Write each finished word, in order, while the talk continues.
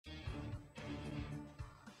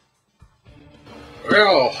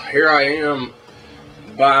Well, here I am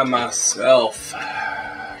by myself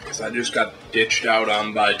because I just got ditched out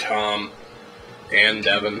on by Tom and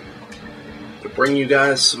Devin to bring you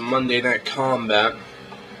guys some Monday Night Combat.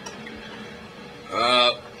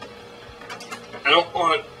 I don't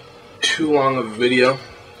want too long of a video,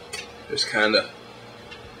 just kinda,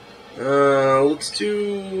 let's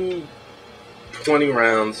do 20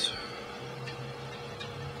 rounds.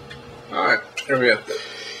 Alright, here we go.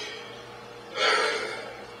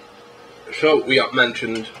 So, we got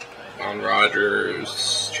mentioned on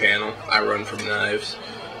Roger's channel, irunfromknives.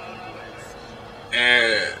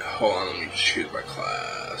 And, hold on, let me choose my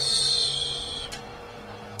class.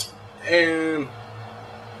 And,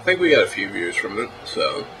 I think we got a few views from it,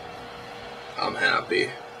 so I'm happy.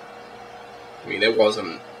 I mean,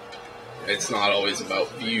 it's not always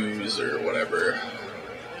about views or whatever.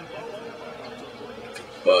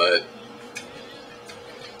 But,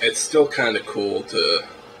 it's still kind of cool to...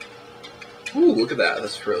 Ooh, look at that,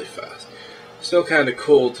 that's really fast. Still kind of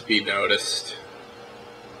cool to be noticed.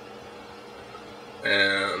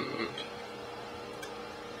 And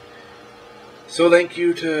so thank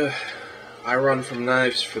you to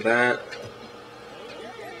irunfromknives for that.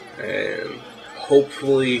 And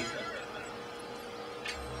hopefully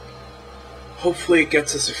it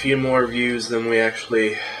gets us a few more views than we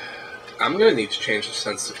actually... I'm gonna need to change the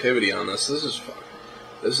sensitivity on this. This is fun.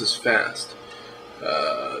 This is fast.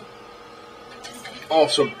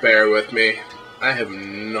 Also, bear with me. I have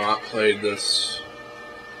not played this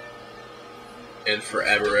in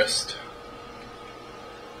foreverest.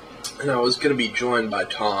 And I was going to be joined by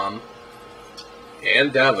Tom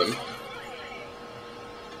and Devin.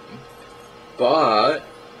 But,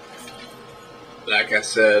 like I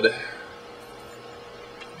said,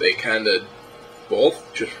 they kind of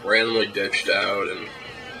both just randomly ditched out, and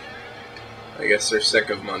I guess they're sick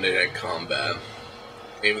of Monday Night Combat,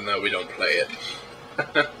 even though we don't play it.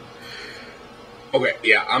 Okay,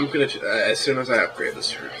 yeah, I'm gonna, as soon as I upgrade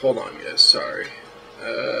this, hold on guys, sorry.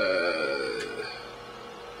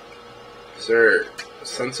 Is there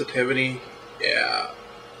sensitivity? Yeah.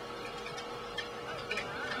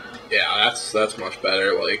 Yeah, that's much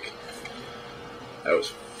better, like, that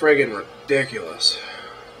was friggin' ridiculous.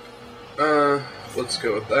 Let's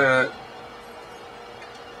go with that.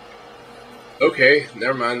 Okay,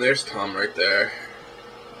 never mind, there's Tom right there.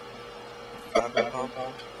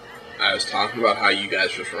 I was talking about how you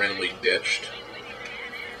guys just randomly ditched.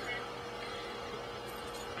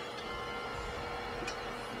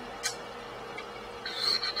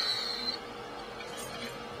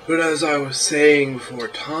 But as I was saying before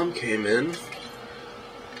Tom came in,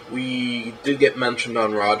 we did get mentioned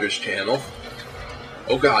on Roger's channel.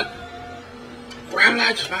 Oh god. Grab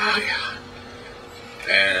that fire!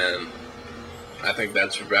 And I think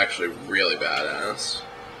that's actually really badass.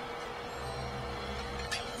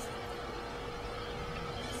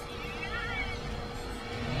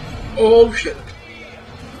 Oh shit.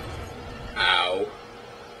 Ow.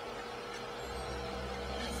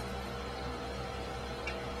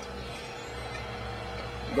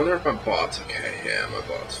 I wonder if my bot's okay. Yeah, my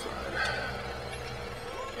bot's fine.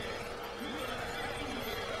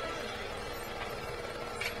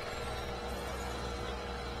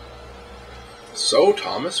 So,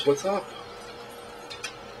 Thomas, what's up?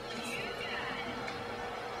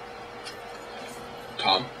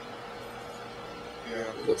 Tom? Yeah.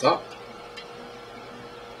 What's up?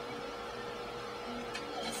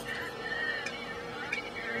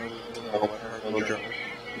 Oh my god,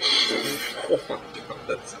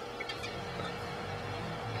 that's...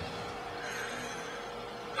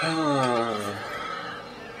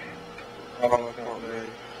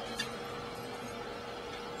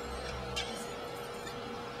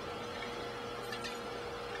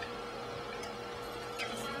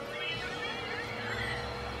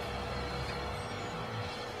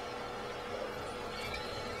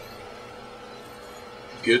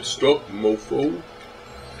 Get stuck, mofo.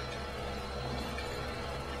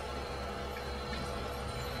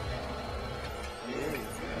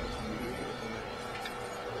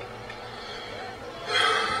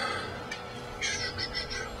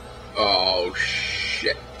 Oh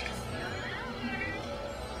shit.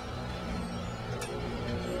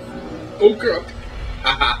 Oh god.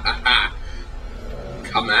 Ha ha ha ha.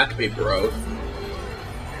 Come at me, bro.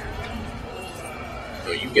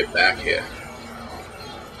 No, you get back here.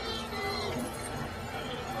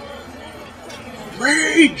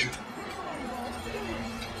 Rage!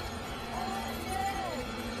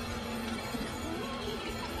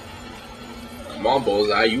 Come on,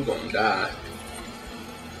 Bullseye, you gonna die.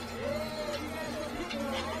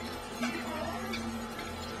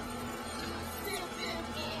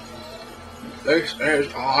 This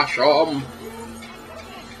is awesome.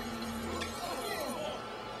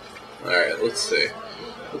 Alright, let's see.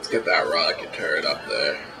 Let's get that rocket turret up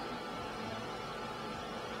there.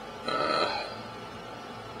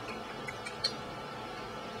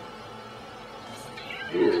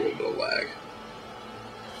 Ooh, a little bit of lag.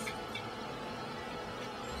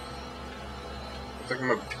 I think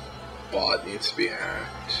my bot needs to be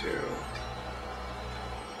hacked too.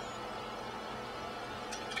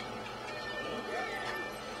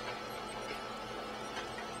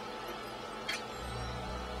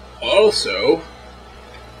 Also,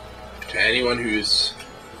 to anyone who's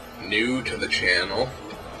new to the channel,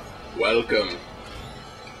 welcome.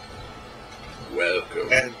 Welcome.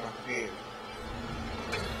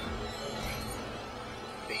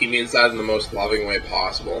 He means that in the most loving way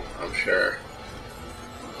possible, I'm sure.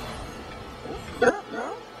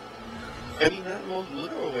 No. I mean that in the most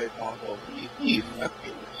literal way possible. Please.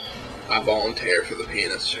 I volunteer for the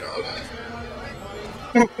penis job.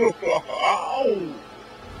 Ow!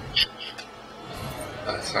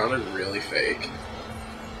 That sounded really fake.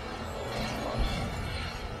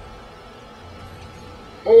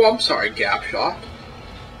 Oh, I'm sorry, gap shot.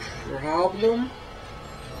 Problem?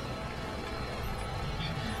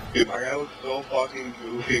 Dude, my guy was so fucking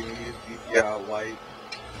goofy. Yeah, like.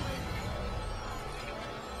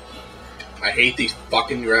 I hate these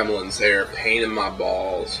fucking gremlins. They're a pain in my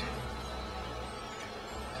balls.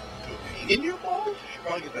 In your balls? You should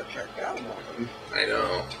probably get that checked out. I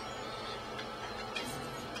know.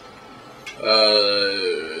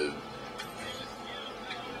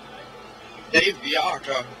 Save the Ark,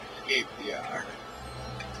 escape the Ark.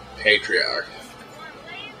 Patriarch.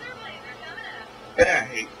 Yeah,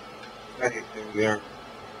 I hate things there.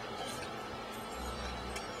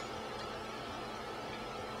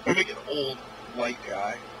 I'm making an old white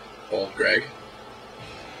guy. Old Greg.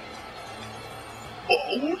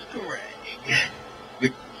 Old Greg.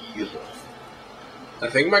 The geezer. I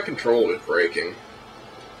think my controller is breaking.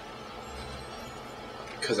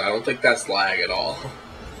 Because I don't think that's lag at all.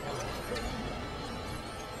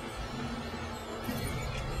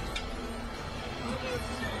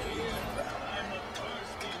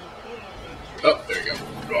 Oh, there you go.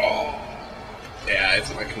 Oh. Yeah,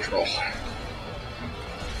 it's my controller.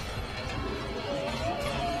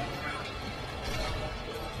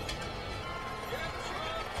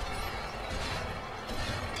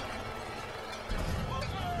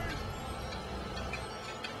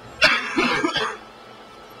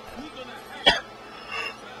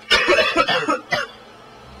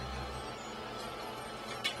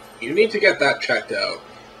 You need to get that checked out.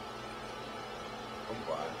 I'm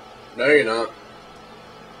glad. No, you're not.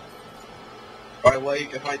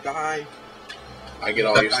 If I die, I get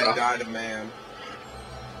all your I stuff. died a man.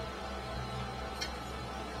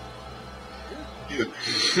 Dude.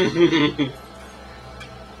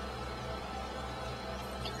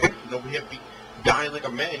 Over here, be dying like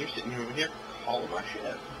a man. You're sitting over here calling my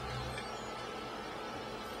shit.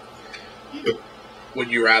 You. Would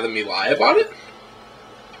you rather me lie about it?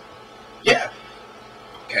 Yeah.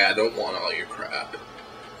 Okay, I don't want all your crap.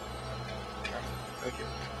 Thank you.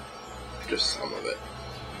 Just some of it.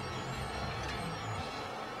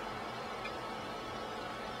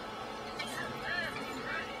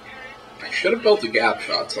 I should have built a gap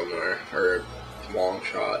shot somewhere, or a long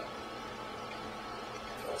shot.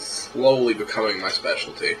 Slowly becoming my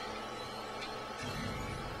specialty.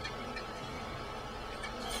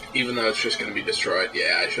 Even though it's just going to be destroyed.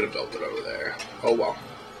 Yeah, I should have built it over there. Oh well.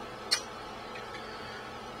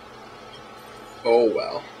 Oh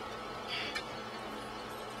well.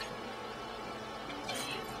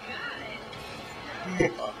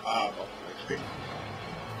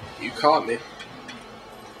 You caught me.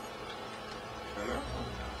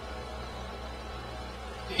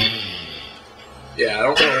 Yeah, I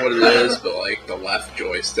don't know what it is, but like the left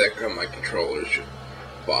joystick on my controller is just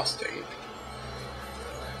busting.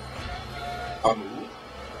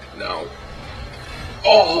 No.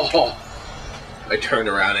 Oh! I turned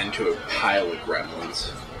around into a pile of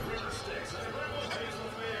gremlins.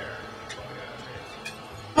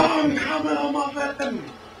 I'm coming on my weapon!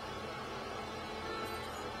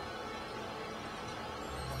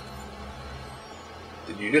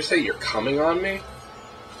 Did you just say you're coming on me?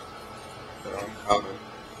 No, I'm coming.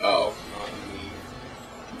 Oh. Not me.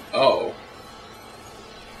 Oh.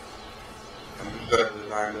 I'm just gonna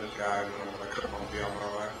design this guy and I'm gonna come on be on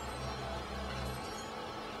my way.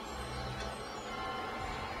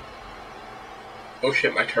 Oh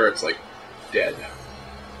shit, my turret's like dead.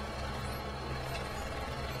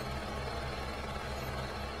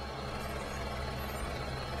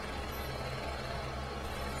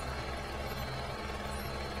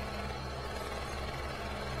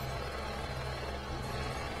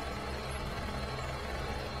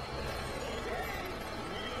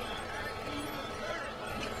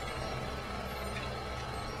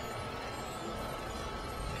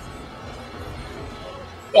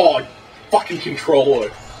 Oh, fucking controller.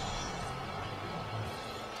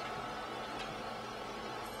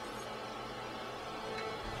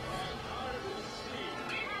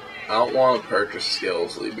 I don't want to purchase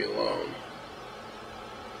skills, leave me alone.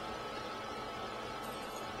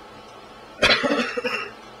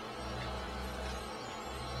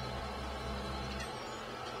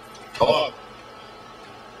 Hello?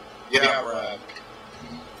 Yeah, Brad.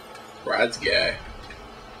 Brad's gay.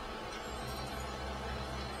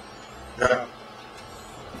 Yeah.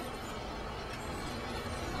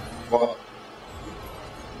 What?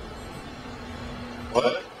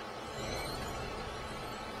 What?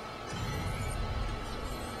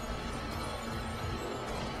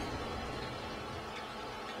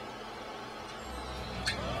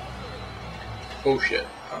 Oh shit,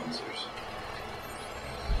 bouncers.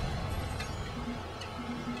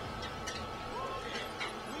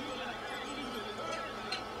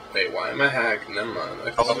 Wait, why am I hacked? Never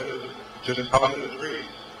mind. Just how many degrees?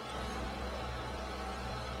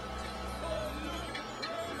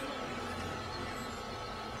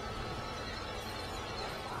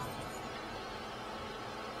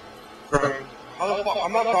 How the fuck?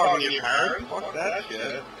 I'm not talking to your parents. Fuck that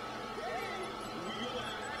shit.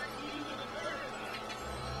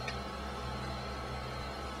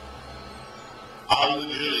 I'll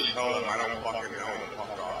legitimately tell them I don't fucking know and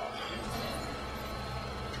fuck off.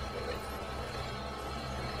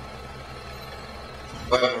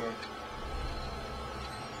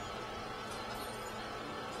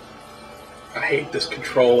 I hate this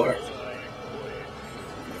controller.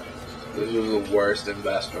 This was the worst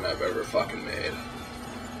investment I've ever fucking made.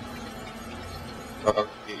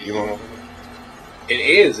 You want? It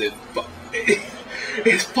is.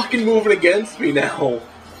 It's fucking moving against me now.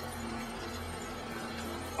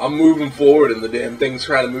 I'm moving forward and the damn thing's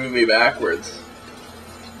trying to move me backwards.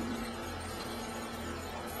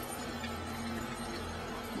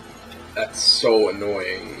 That's so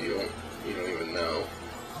annoying. You don't even know.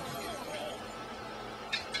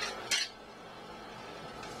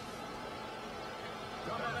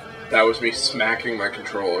 That was me smacking my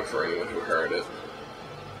controller for anyone who heard it.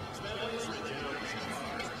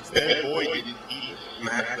 Hey boy, did you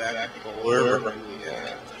smack that controller?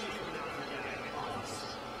 Yeah.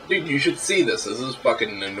 Dude, you should see this. This is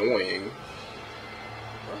fucking annoying.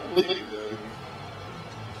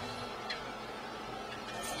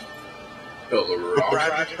 Build a rock.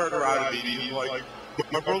 Brad just turned around and he's like,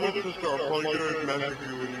 my brother and sister are probably going to message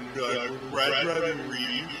you and be like, Brad's driving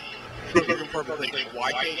Reed.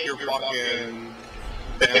 Why can't your fucking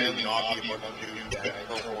family not be a bunch of dudes that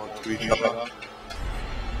don't want to each other?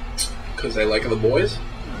 Because they like the boys?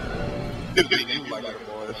 They do like the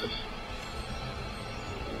boys.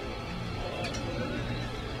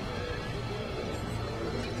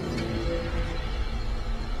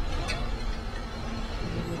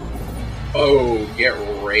 Oh, get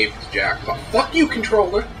raped, jackpot. Fuck you,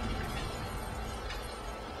 controller!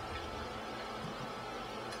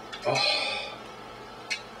 Oh.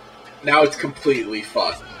 Now it's completely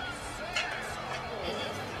fucked.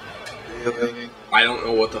 Really? I don't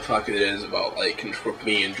know what the fuck it is about, like,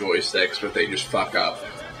 me and joysticks, but they just fuck up.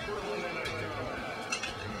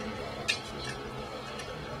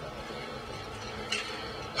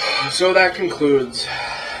 So that concludes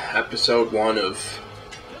episode 1 of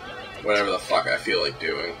whatever the fuck I feel like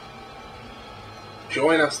doing.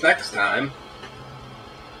 Join us next time,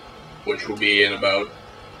 which will be in about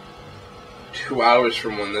 2 hours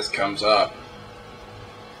from when this comes up,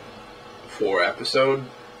 for episode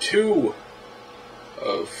 2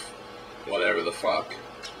 of whatever the fuck.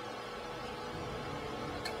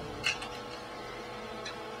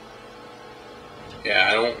 Yeah,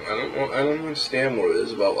 I don't understand what it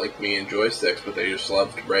is about, like, me and joysticks, but they just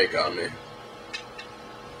love to break on me.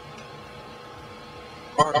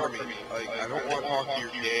 Pardon me, like, I don't want to talk to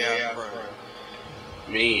your gay ass friend.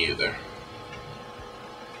 Me either.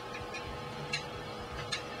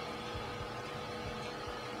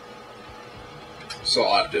 So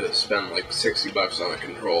I'll have to spend like $60 on a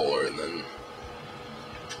controller and then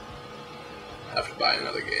have to buy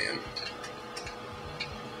another game.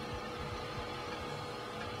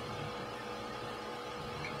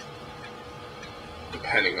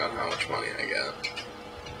 Depending on how much money I get.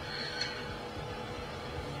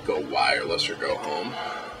 Go wireless or go home.